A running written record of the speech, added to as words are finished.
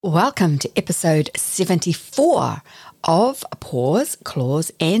Welcome to episode 74 of Paws,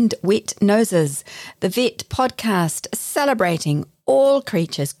 Claws and Wet Noses, the vet podcast celebrating all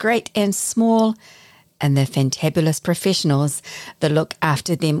creatures, great and small, and the fantabulous professionals that look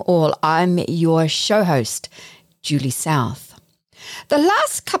after them all. I'm your show host, Julie South. The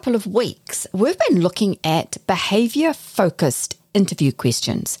last couple of weeks, we've been looking at behaviour-focused interview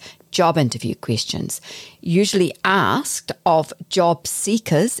questions, job interview questions, usually asked of job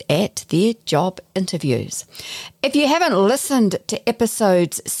seekers at their job interviews. If you haven't listened to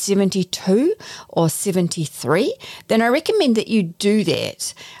episodes 72 or 73, then I recommend that you do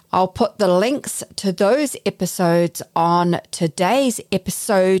that. I'll put the links to those episodes on today's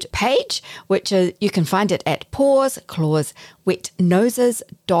episode page, which you can find it at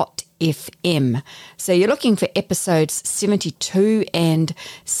pawsclawswetnoses.fm. So you're looking for episodes 72 and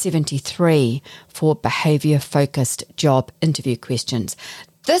 73 for behaviour-focused job interview questions.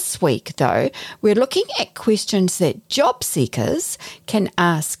 This week, though, we're looking at questions that job seekers can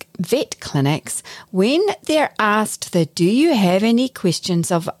ask vet clinics when they're asked the "Do you have any questions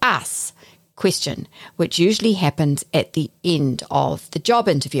of us?" question, which usually happens at the end of the job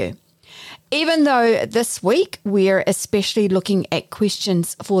interview. Even though this week we're especially looking at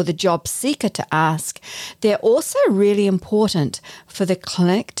questions for the job seeker to ask, they're also really important for the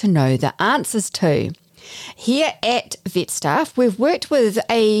clinic to know the answers to. Here at VetStaff, we've worked with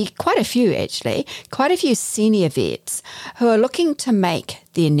quite a few senior vets who are looking to make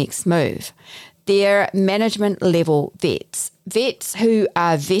their next move. They're management level vets who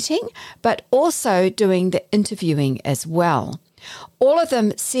are vetting, but also doing the interviewing as well. All of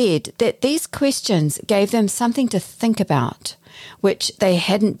them said that these questions gave them something to think about, which they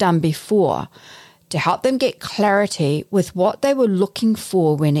hadn't done before, to help them get clarity with what they were looking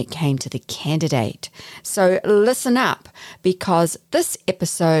for when it came to the candidate. So listen up, because this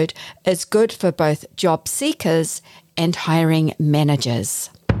episode is good for both job seekers and hiring managers.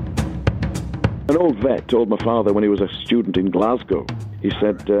 An old vet told my father when he was a student in Glasgow, he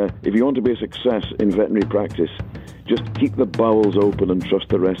said, if you want to be a success in veterinary practice, just keep the bowels open and trust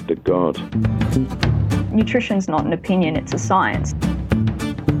the rest to God. Nutrition's not an opinion, it's a science.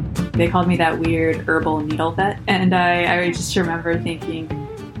 They called me that weird herbal needle vet, and I just remember thinking,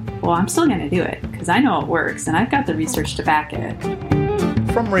 well, I'm still going to do it because I know it works and I've got the research to back it.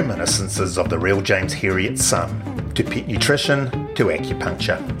 From reminiscences of the real James Herriot's son, to pet nutrition, to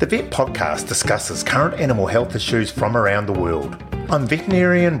acupuncture, the Vet Podcast discusses current animal health issues from around the world. I'm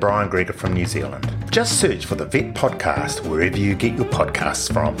veterinarian Brian Gregor from New Zealand. Just search for the Vet Podcast wherever you get your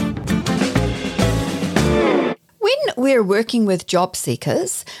podcasts from. When we're working with job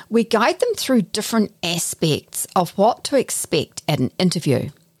seekers, we guide them through different aspects of what to expect at an interview.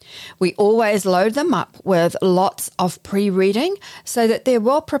 We always load them up with lots of pre-reading so that they're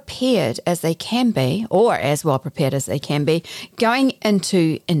well prepared as they can be, or as well prepared as they can be, going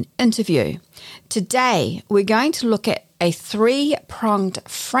into an interview. Today, we're going to look at a three-pronged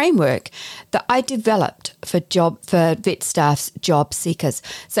framework that I developed for VetStaff's job seekers.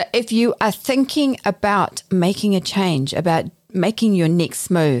 So if you are thinking about making a change, about making your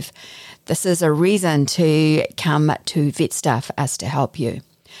next move, this is a reason to come to VetStaff as to help you.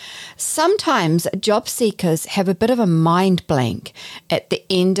 Sometimes job seekers have a bit of a mind blank at the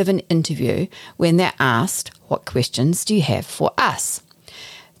end of an interview when they're asked, "What questions do you have for us?"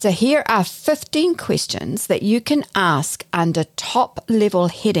 So here are 15 questions that you can ask under top-level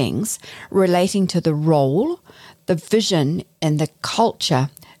headings relating to the role, the vision, and the culture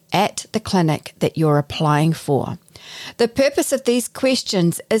at the clinic that you're applying for. The purpose of these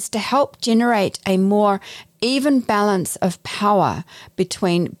questions is to help generate a more even balance of power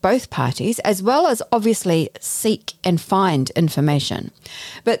between both parties, as well as obviously seek and find information.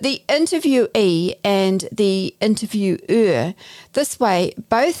 But the interviewee and the interviewer, this way,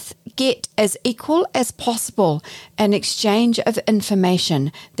 both get as equal as possible an exchange of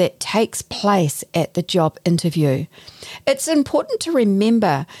information that takes place at the job interview. It's important to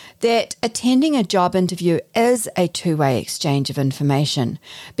remember that attending a job interview is a two-way exchange of information,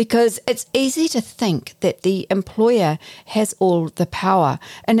 because it's easy to think that the employer has all the power,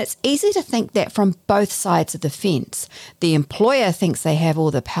 and it's easy to think that from both sides of the fence. The employer thinks they have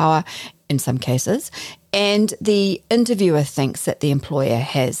all the power in some cases, and the interviewer thinks that the employer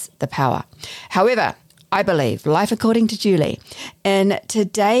has the power. However, I believe, life according to Julie, in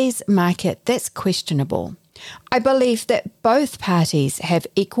today's market, that's questionable. I believe that both parties have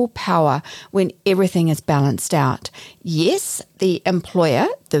equal power when everything is balanced out. Yes, the employer,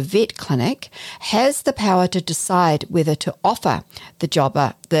 the vet clinic, has the power to decide whether to offer the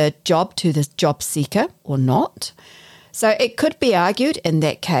job to the job seeker or not. So it could be argued in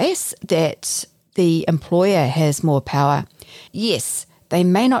that case that the employer has more power. Yes, they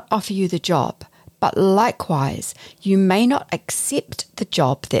may not offer you the job, but likewise, you may not accept the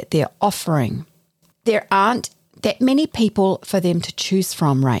job that they're offering. There aren't that many people for them to choose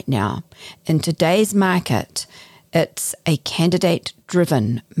from right now. In today's market, it's a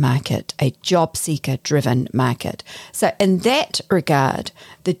candidate-driven market, a job seeker-driven market. So in that regard,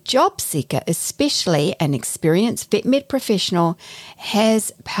 the job seeker, especially an experienced vet med professional,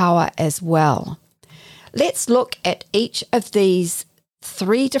 has power as well. Let's look at each of these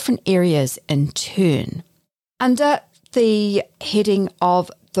 3 different areas in turn. Under the heading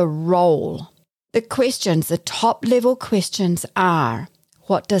of the role, the questions, the top level questions are,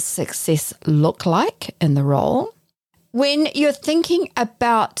 what does success look like in the role? When you're thinking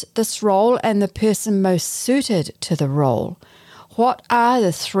about this role and the person most suited to the role, what are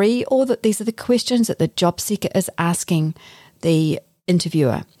the 3, or these are the questions that the job seeker is asking the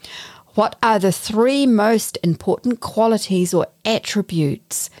interviewer. What are the 3 most important qualities or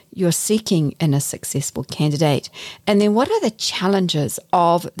attributes you're seeking in a successful candidate? And then what are the challenges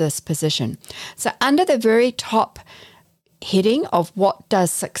of this position? So under the very top heading of what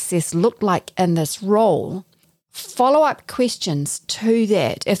does success look like in this role, follow-up questions to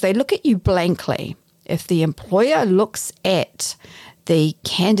that. If they look at you blankly, if the employer looks at the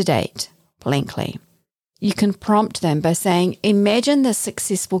candidate blankly, you can prompt them by saying, imagine the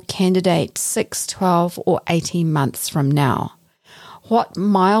successful candidate 6, 12, or 18 months from now. What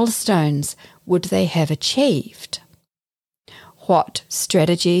milestones would they have achieved? What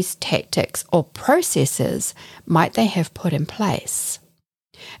strategies, tactics, or processes might they have put in place?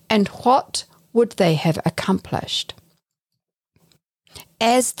 And what would they have accomplished?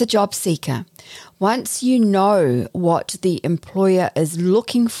 As the job seeker, once you know what the employer is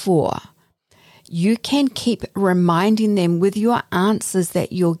looking for, you can keep reminding them with your answers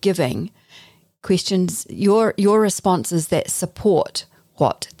that you're giving, questions, your responses that support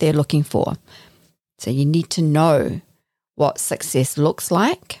what they're looking for. So you need to know what success looks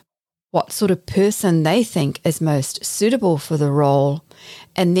like, what sort of person they think is most suitable for the role,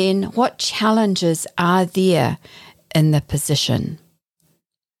 and then what challenges are there in the position.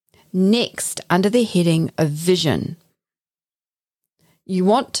 Next, under the heading of vision, you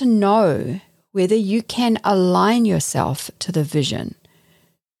want to know whether you can align yourself to the vision.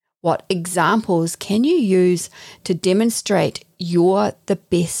 What examples can you use to demonstrate you're the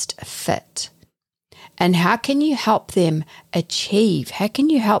best fit? And how can you help them achieve? How can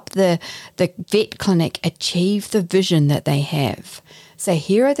you help the vet clinic achieve the vision that they have? So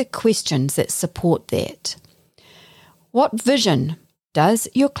here are the questions that support that. What vision does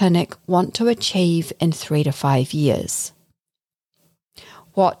your clinic want to achieve in 3 to 5 years?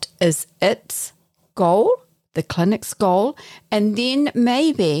 What is its goal, the clinic's goal? And then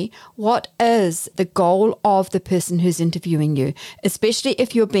maybe what is the goal of the person who's interviewing you, especially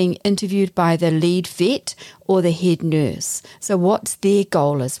if you're being interviewed by the lead vet or the head nurse. So what's their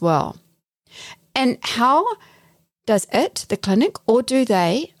goal as well? And how does it, the clinic, or do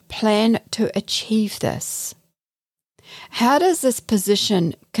they plan to achieve this? How does this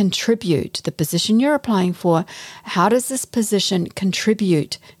position contribute, the position you're applying for, how does this position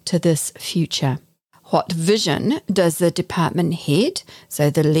contribute to this future? What vision does the department head, so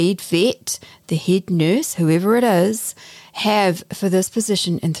the lead vet, the head nurse, whoever it is, have for this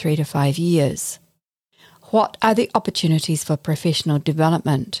position in 3 to 5 years? What are the opportunities for professional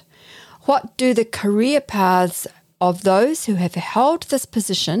development? What do the career paths of those who have held this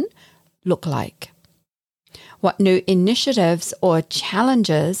position look like? What new initiatives or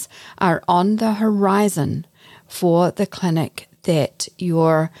challenges are on the horizon for the clinic that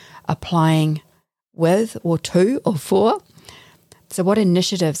you're applying with or to or for? So what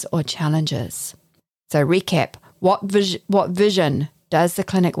initiatives or challenges? So recap, what vision does the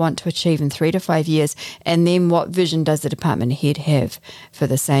clinic want to achieve in 3 to 5 years? And then what vision does the department head have for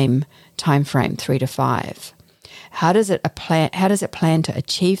the same time frame, 3 to 5? How does it plan to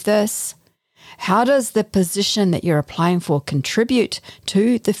achieve this? How does the position that you're applying for contribute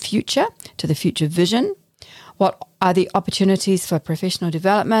to the future vision? What are the opportunities for professional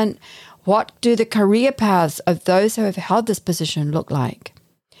development? What do the career paths of those who have held this position look like?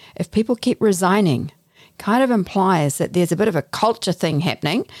 If people keep resigning, kind of implies that there's a bit of a culture thing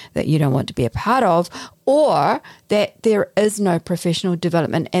happening that you don't want to be a part of, or that there is no professional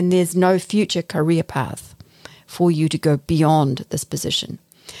development and there's no future career path for you to go beyond this position.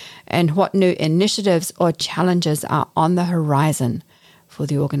 And what new initiatives or challenges are on the horizon for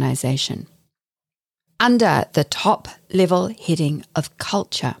the organization. Under the top level heading of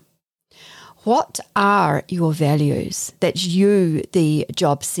culture, What are your values? That's you, the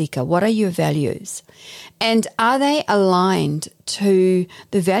job seeker. What are your values? And are they aligned to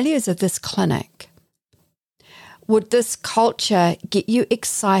the values of this clinic? Would this culture get you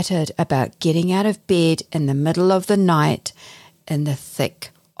excited about getting out of bed in the middle of the night in the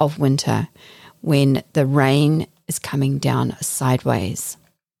thick of winter when the rain is coming down sideways?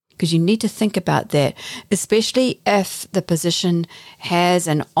 Because you need to think about that, especially if the position has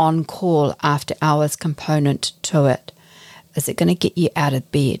an on-call after hours component to it. Is it going to get you out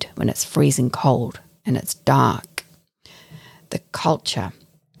of bed when it's freezing cold and it's dark? The culture.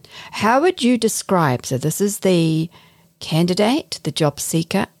 How would you describe, so this is the candidate, the job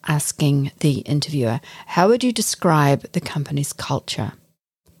seeker, asking the interviewer, how would you describe the company's culture?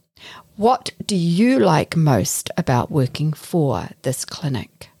 What do you like most about working for this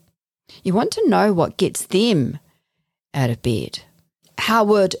clinic? You want to know what gets them out of bed. How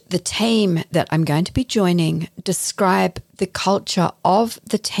would the team that I'm going to be joining describe the culture of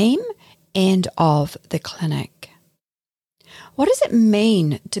the team and of the clinic? What does it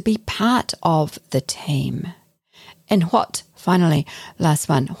mean to be part of the team? And finally, last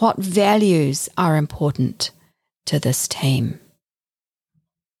one, what values are important to this team?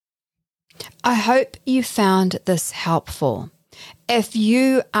 I hope you found this helpful. If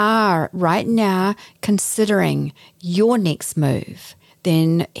you are right now considering your next move,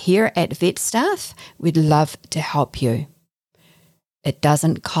 then here at VetStaff, we'd love to help you. It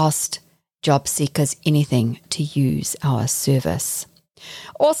doesn't cost job seekers anything to use our service.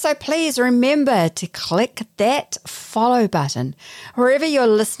 Also, please remember to click that follow button wherever you're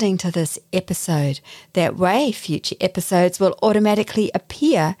listening to this episode. That way, future episodes will automatically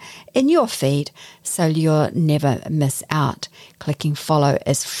appear in your feed so you'll never miss out. Clicking follow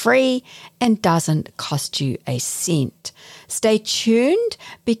is free and doesn't cost you a cent. Stay tuned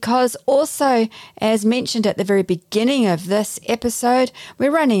because also, as mentioned at the very beginning of this episode, we're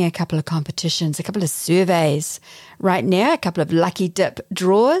running a couple of competitions, a couple of surveys right now, a couple of lucky dip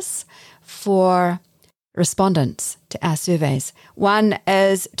draws for respondents to our surveys. One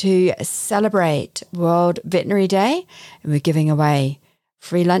is to celebrate World Veterinary Day, and we're giving away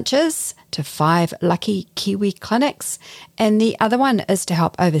free lunches to 5 lucky Kiwi clinics. And the other one is to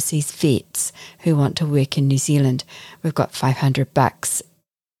help overseas vets who want to work in New Zealand. We've got $500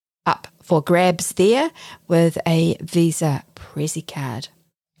 up for grabs there with a Visa Prezi card.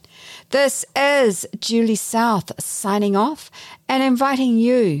 This is Julie South signing off and inviting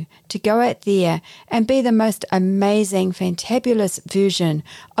you to go out there and be the most amazing, fantabulous version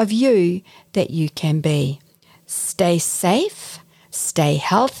of you that you can be. Stay safe, stay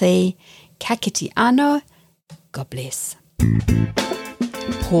healthy. Ka kite anō. God bless.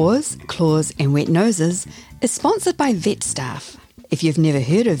 Paws, Claws and Wet Noses is sponsored by VetStaff. If you've never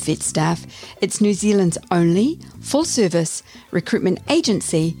heard of VetStaff, it's New Zealand's only full-service recruitment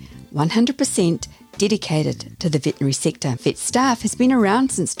agency 100% dedicated to the veterinary sector. VetStaff has been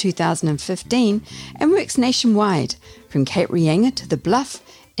around since 2015 and works nationwide, from Cape Reinga to the Bluff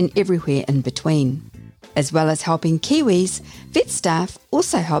and everywhere in between. As well as helping Kiwis, VetStaff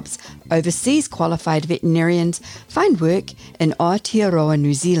also helps overseas qualified veterinarians find work in Aotearoa,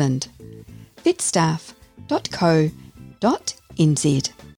 New Zealand. vetstaff.co.nz